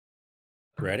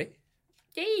Ready?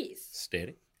 Jeez.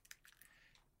 Steady.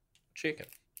 Chicken.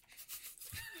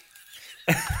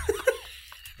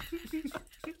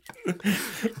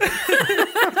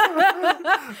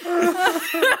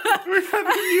 We're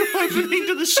having a new opening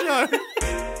to the show.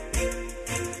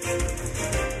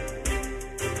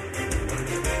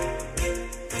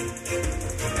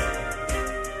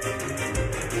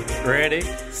 Ready,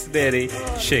 steady,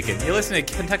 chicken. You're listening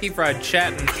to Kentucky Fried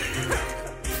Chattin',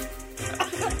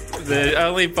 the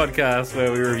only podcast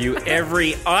where we review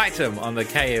every item on the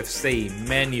KFC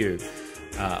menu.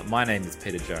 My name is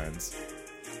Peter Jones.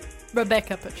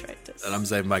 Rebecca Petratus. And I'm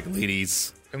Zane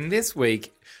Michaelides. And this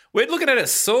week, we're looking at a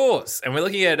sauce, and we're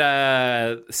looking at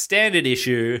a standard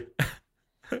issue.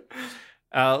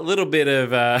 A little bit of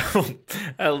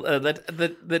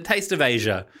the taste of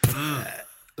Asia.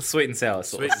 Sweet and sour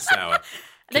sauce. Sweet and sour.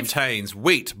 Contains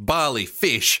wheat, barley,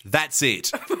 fish. That's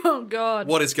it. Oh, God.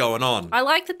 What is going on? I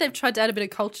like that they've tried to add a bit of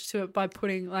culture to it by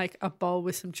putting like a bowl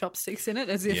with some chopsticks in it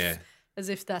as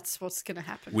if that's what's going to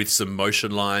happen. With some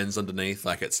motion lines underneath,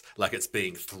 like it's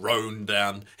being thrown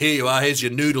down. Here you are, here's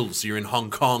your noodles. You're in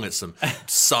Hong Kong at some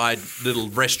side little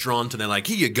restaurant, and they're like,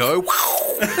 here you go.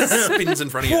 It spins in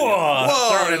front of you.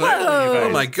 Throw it in Oh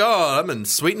my God, I'm in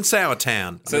sweet and sour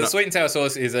town. So the sweet and sour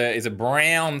sauce is a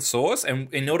brown sauce,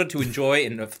 and in order to enjoy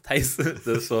and taste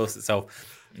the sauce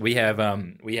itself, we have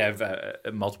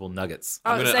multiple nuggets.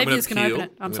 Oh, Xavier's going to open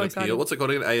it. I'm so excited. What's it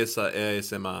called again?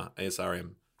 ASMR,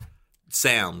 ASRM.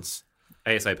 Sounds.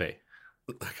 ASAP.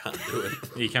 I can't do it.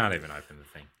 You can't even open the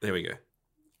thing. There we go.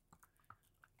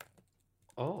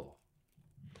 Oh.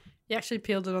 You actually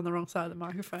peeled it on the wrong side of the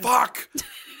microphone. Fuck!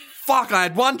 I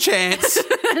had one chance.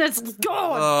 It's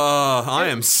gone. Oh, I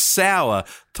am sour.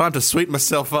 Time to sweeten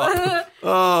myself up.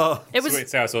 Oh. It was Sweet and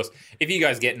sour sauce. If you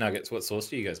guys get nuggets, what sauce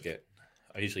do you guys get?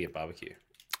 I usually get barbecue.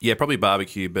 Yeah, probably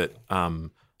barbecue, but I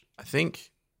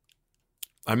think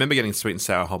I remember getting sweet and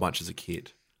sour a whole bunch as a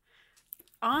kid.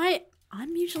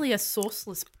 I'm usually a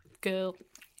sauceless girl.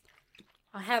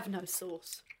 I have no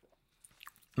sauce.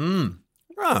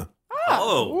 Ah.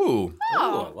 Oh. Ooh.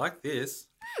 Oh, I like this.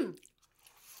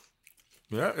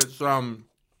 Yeah, it's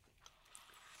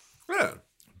yeah.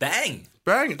 Bang.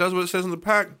 Bang, it does what it says on the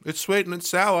pack. It's sweet and it's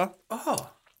sour.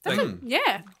 Oh.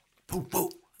 Yeah. Pooh, pooh.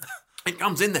 It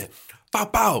comes in there. Pow,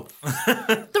 pow.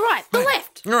 The right, the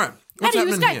left. All right. What's How do you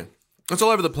happening escape? here? It's all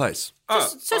over the place. So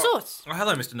sauce. Oh,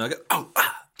 hello, Mr. Nugget. Oh,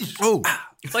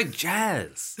 It's like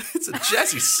jazz. it's a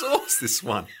jazzy sauce, this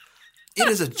one. It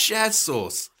is a jazz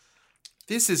sauce.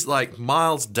 This is like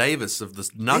Miles Davis of the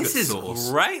nugget This is sauce.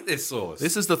 great, this sauce.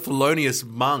 This is the Thelonious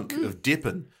Monk of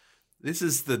dipping. This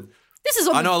is on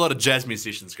I know a lot of jazz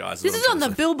musicians, guys. This is on the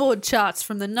Billboard charts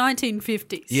from the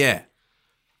 1950s. Yeah.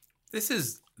 This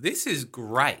is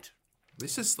great.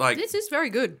 This is like, This is very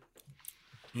good.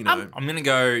 you know. I'm going to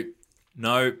go,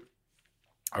 no,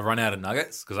 I run out of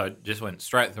nuggets because I just went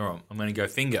straight through them. I'm going to go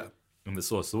finger in the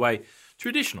sauce, the way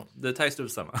traditional, the taste of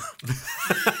summer.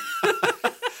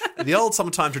 The old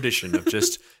summertime tradition of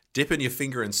just dipping your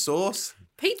finger in sauce.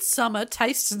 Pete's summer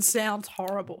tastes and sounds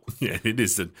horrible. Yeah, it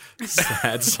is a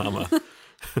sad summer.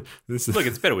 This is Look,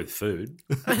 it's better with food.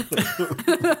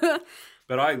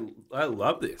 But I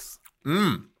love this.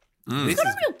 This It's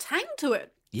got a real tang to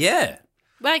it. yeah.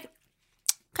 Like,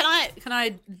 can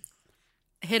I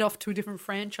head off to a different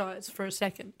franchise for a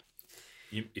second?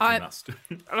 If you I- must.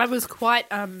 I was quite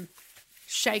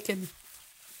shaken.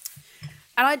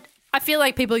 And I feel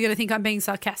like people are going to think I'm being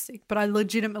sarcastic, but I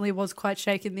legitimately was quite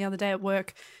shaken the other day at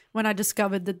work when I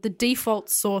discovered that the default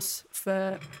sauce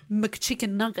for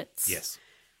McChicken nuggets Yes.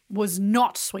 was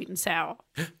not sweet and sour.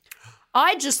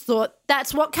 I just thought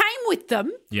that's what came with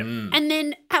them. Yep. And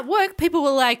then at work, people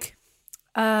were like,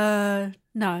 no.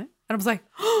 And I was like,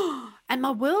 oh, and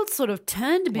my world sort of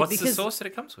turned a bit What's the because sauce that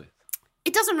it comes with?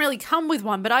 it doesn't really come with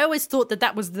one, but I always thought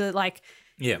that was the like,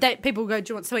 Yeah. that people go,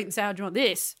 do you want sweet and sour? Do you want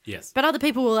this? Yes. But other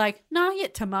people were like, no, I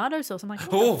get tomato sauce. I'm like, what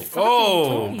Oh, the fuck are you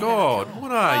talking about? God,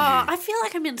 what are you? I feel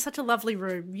like I'm in such a lovely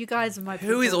room. You guys are my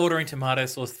Who is people. ordering tomato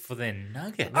sauce for their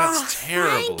nugget? That's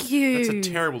terrible. thank you. That's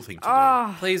a terrible thing to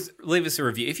Oh, Please leave us a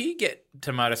review. If you get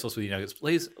tomato sauce with your nuggets,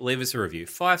 please leave us a review.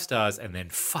 5 stars and then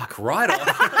fuck right off.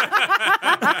 do.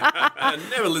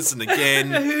 Never listen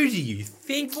again. Who do you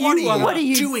think What you are are? you what are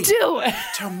you doing? doing?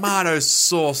 Tomato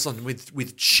sauce on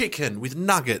with chicken, with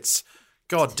nuggets.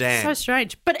 God damn. So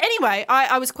strange. But anyway,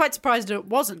 I was quite surprised that it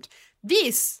wasn't.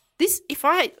 This if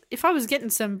I was getting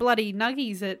some bloody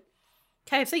nuggies at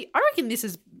KFC, I reckon this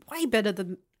is way better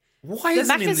than Why The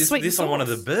isn't Macca's sweet this on one of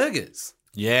the sauce. burgers?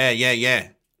 Yeah.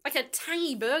 Like a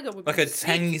tangy burger would Like be a sick.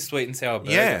 tangy sweet and sour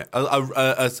burger. Yeah,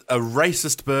 a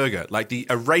racist burger, like a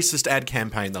racist ad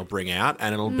campaign they'll bring out,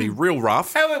 and it'll be real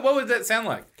rough. What would that sound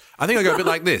like? I think I go a bit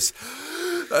like this.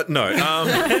 No,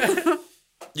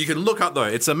 you can look up though.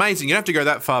 It's amazing. You don't have to go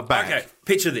that far back. Okay,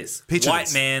 picture this. Picture White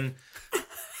this. man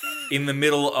in the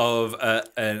middle of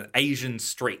an Asian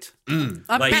street.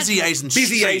 Busy Asian Busy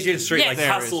street. Asian street, Yes. like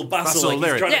There hustle, is. bustle, like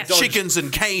there he's it trying is. to dodge. Chickens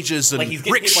and cages and Like he's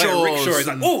getting hit by a rickshaw. He's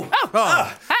like,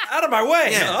 rickshaws. out of my way.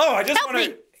 Yeah. Oh, I just Help want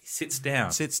to... me. He sits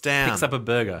down. Sits down. Picks up a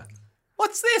burger.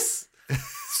 What's this?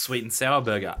 Sweet and sour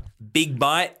burger. Big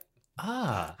bite.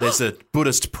 There's a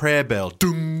Buddhist prayer bell.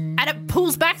 Doom. And it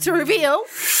pulls back to reveal,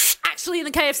 actually in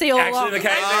the KFC all along. Actually, the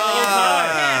case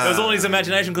it was all his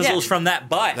imagination because Yeah. it was from that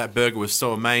bite. That burger was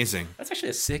so amazing. That's actually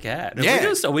a sick ad.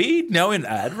 Yeah. Are we now in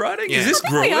ad writing? Yeah. Is this We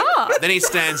growing? are. Then he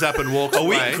stands up and walks Are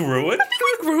we away. growing?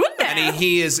 We've ruined that. And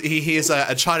he hears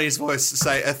a Chinese voice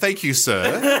say, "Thank you, sir."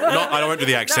 I won't do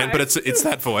the accent, but it's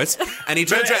that voice. And he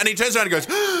turns around and goes,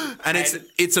 and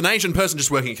it's an Asian person just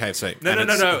working at KFC. No, And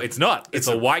no, it's not. It's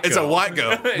a white girl. It's a white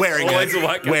girl wearing always a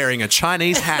white girl. wearing a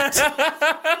Chinese hat.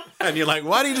 And you're like,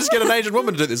 why do you just get an Asian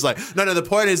woman to do this? Like, no, the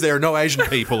point is there are no Asian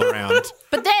people around.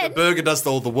 But then, Burger does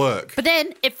all the work.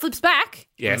 it flips back.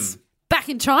 Yes. Back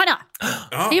in China.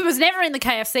 He was never in the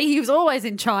KFC. He was always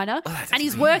in China. And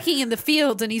he's working in the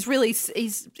fields and he's really,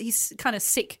 he's kind of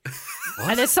sick.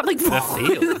 And there's something The wrong.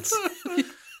 fields.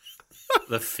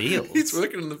 The fields. He's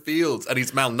working in the fields and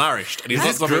he's malnourished and he's not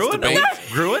Is this supposed to Gruen?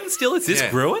 be. Gruen still? Is this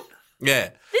Yeah. Gruen? Yeah.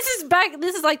 This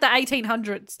is like the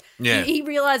 1800s. Yeah. He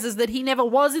realizes that he never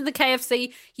was in the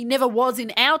KFC. He never was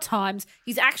in our times.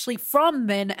 He's actually from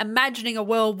then, imagining a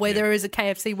world where there is a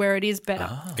KFC where it is better.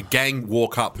 A gang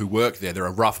walk up who work there. They're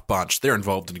a rough bunch. They're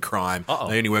involved in crime.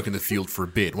 They only work in the field for a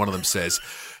bit. One of them says,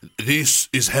 "This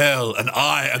is hell and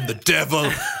I am the devil."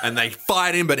 And they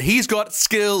fight him, but he's got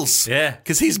skills. Yeah.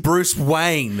 Because he's Bruce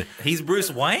Wayne. He's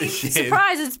Bruce Wayne?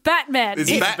 Surprise, it's Batman.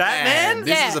 It's It's- Batman.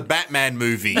 This Yeah. is a Batman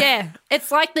movie. Yeah, it's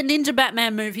like the Ninja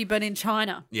Batman movie, but in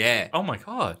China. Yeah. Oh my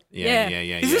God. Yeah.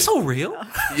 Is this all real?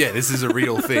 Yeah, this is a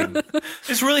real thing.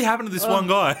 This really happened to this one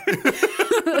guy.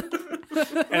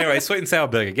 Anyway, sweet and sour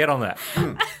burger. Get on that.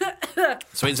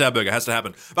 Sweet and sour burger has to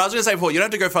happen. But I was going to say before, you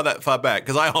don't have to go that far back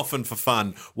because I often, for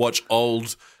fun, watch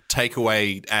old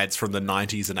takeaway ads from the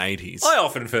 90s and 80s. I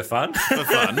often for fun. For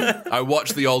fun. I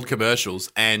watch the old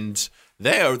commercials and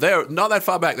they're not that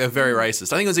far back. They're very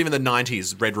racist. I think it was even the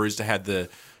 90s. Red Rooster had the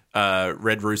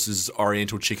Red Rooster's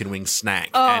Oriental Chicken Wing snack,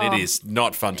 and it is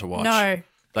not fun to watch. No.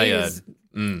 They it are. is-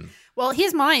 Well,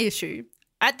 here's my issue.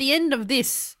 At the end of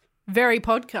this very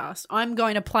podcast, I'm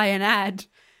going to play an ad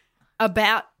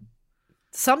about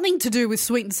something to do with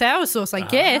sweet and sour sauce, I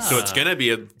guess. So it's going to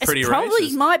be a pretty it probably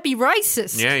racist. might be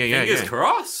racist. Yeah. Fingers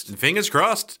crossed. Fingers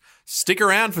crossed. Stick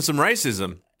around for some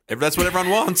racism. If that's what everyone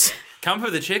wants. Come for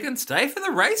the chicken, stay for the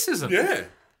racism. Yeah.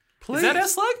 Is that our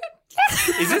slogan?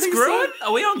 Is this Gruen?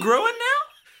 Are we on Gruen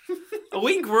now? Are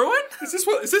we Gruen? Is this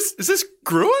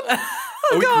Gruen?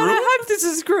 Are we God, Gruen? I hope this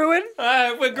is Gruen.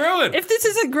 We're Gruen. If this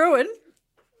isn't Gruen,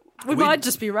 we might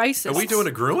just be racist. Are we doing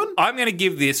a Gruen? I'm going to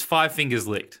give this 5 fingers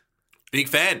licked. Big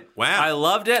fan. Wow. I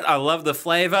loved it. I loved the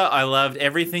flavor. I loved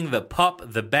everything. The pop,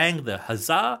 the bang, the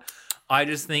huzzah. I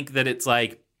just think that it's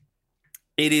like,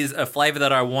 it is a flavor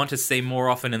that I want to see more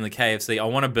often in the KFC. I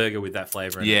want a burger with that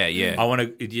flavor in it. Yeah. I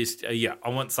want to just, I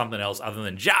want something else other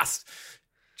than just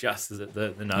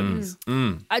the nuggets.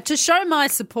 to show my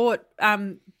support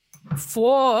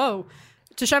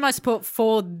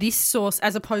for this sauce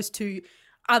as opposed to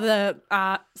other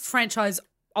franchise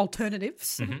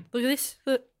alternatives. Look at this.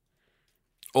 Look.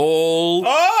 All.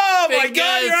 Oh my Fingers.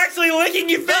 God, you're actually licking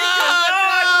your fingers.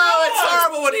 Oh, it's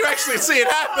horrible when you actually see it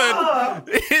happen.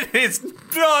 It is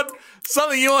not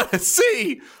something you want to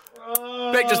see.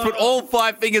 Beck just put all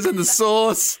 5 fingers in the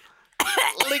sauce.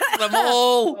 Lick them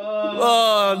all.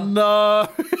 Oh, no.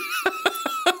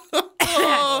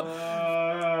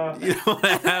 You don't want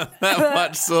to have that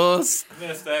much sauce. I'm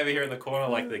going to stay over here in the corner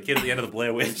like the kid at the end of the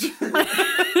Blair Witch.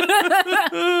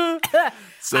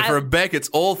 So for a Beck, it's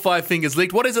all 5 fingers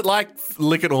licked. What is it like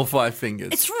licking all 5 fingers?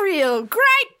 It's real great.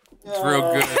 It's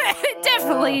real good. It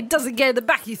definitely doesn't get in the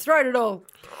back of your throat at all.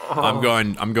 I'm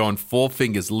going 4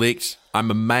 fingers licked.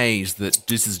 I'm amazed that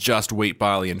this is just wheat,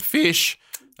 barley, and fish.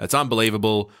 That's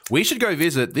unbelievable. We should go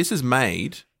visit. This is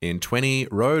made in 20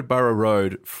 Roadborough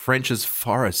Road, French's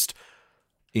Forest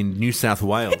in New South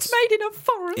Wales. It's made in a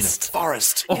forest. in a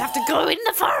forest. You have to go in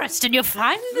the forest and you'll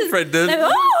find the... Brendan.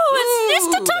 Oh, it's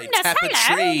Mr. They Tumnus. tap a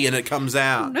Hello. tree and it comes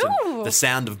out. No. And the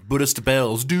sound of Buddhist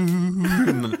bells. Do.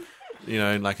 And, you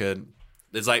know, like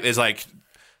there's like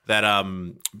that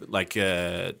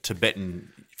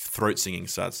Tibetan throat singing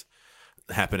starts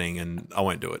happening, and I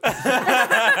won't do it.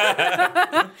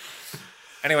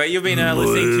 Anyway, you've been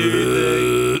listening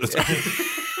to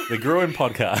the Gruen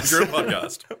podcast. Gruen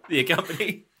podcast. The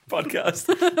accompanying podcast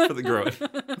for the Gruen.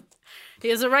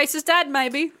 Here's a racist ad,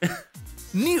 maybe.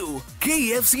 New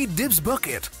KFC Dips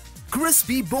Bucket.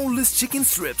 Crispy boneless chicken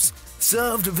strips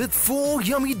served with 4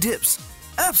 yummy dips.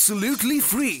 Absolutely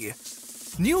free.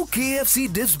 New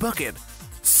KFC Dips Bucket.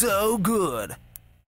 So good.